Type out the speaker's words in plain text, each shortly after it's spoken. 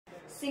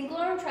single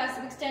arm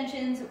tricep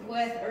extensions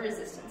with a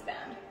resistance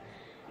band.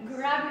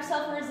 Grab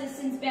yourself a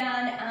resistance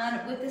band,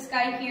 and with this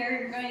guy here,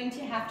 you're going to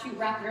have to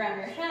wrap it around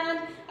your hand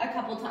a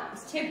couple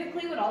times.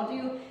 Typically what I'll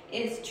do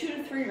is 2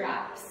 to 3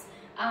 wraps,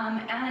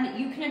 and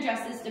you can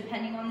adjust this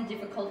depending on the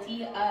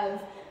difficulty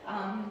of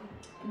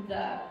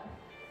the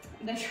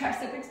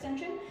tricep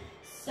extension.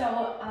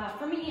 So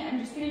for me, I'm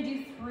just gonna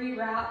do 3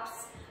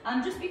 wraps,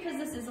 just because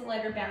this is a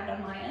lighter band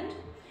on my end.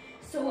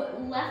 So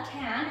left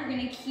hand, you're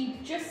gonna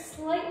keep just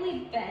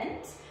slightly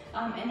bent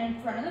and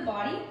in front of the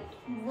body.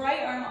 Right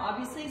arm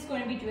obviously is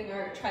going to be doing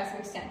our tricep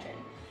extension.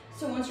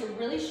 So once you're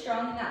really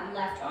strong in that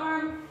left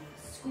arm,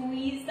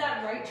 squeeze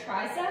that right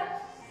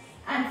tricep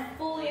and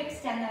fully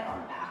extend that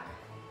arm back.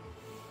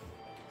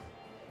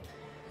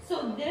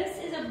 So this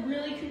is a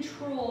really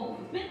controlled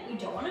movement. We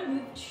don't want to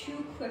move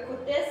too quick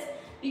with this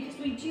because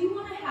we do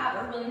want to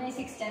have a really nice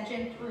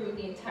extension through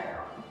the entire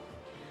arm.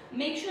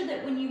 Make sure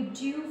that when you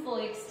do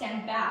fully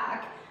extend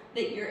back,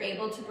 that you're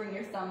able to bring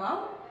your thumb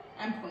up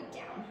and point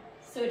down.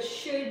 So it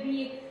should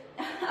be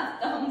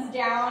thumbs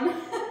down,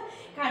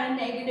 kind of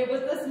negative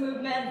with this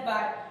movement,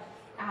 but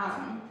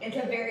it's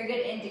a very good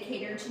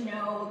indicator to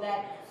know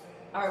that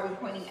are we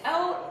pointing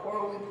out or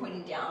are we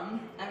pointing down,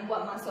 and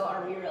what muscle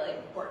are we really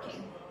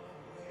working.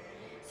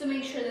 So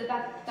make sure that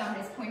that thumb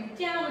is pointed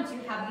down. Once you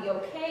have the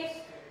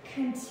okay,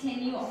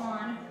 continue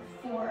on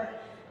for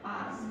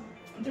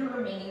the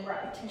remaining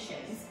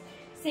repetitions.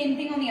 Same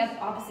thing on the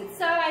opposite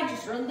side,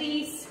 just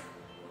release,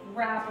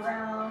 wrap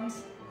around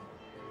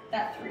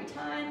that 3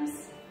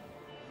 times.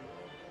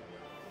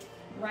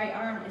 Right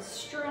arm is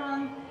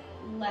strong,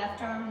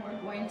 left arm we're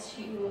going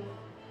to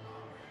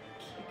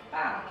kick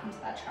back into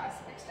that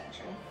tricep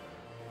extension.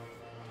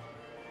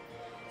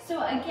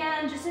 So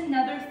again, just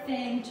another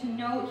thing to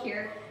note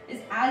here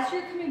is as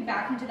you're coming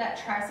back into that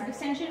tricep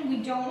extension, we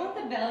don't want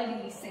the belly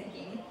to be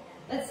sinking.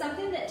 That's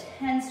something that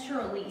tends to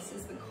release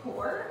is the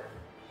core.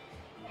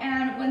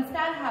 And once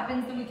that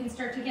happens, then we can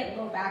start to get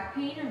low back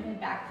pain or mid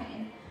back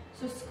pain.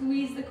 So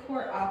squeeze the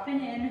core up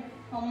and in,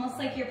 almost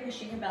like you're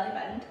pushing your belly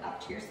button up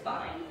to your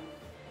spine.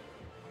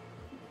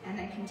 And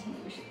then continue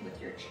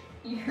with your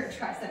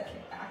tricep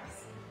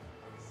kickbacks.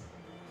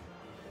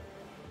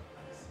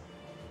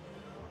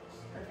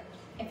 Perfect.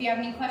 If you have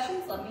any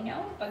questions, let me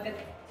know. But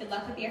good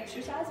luck with the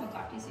exercise. We'll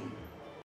talk to you soon.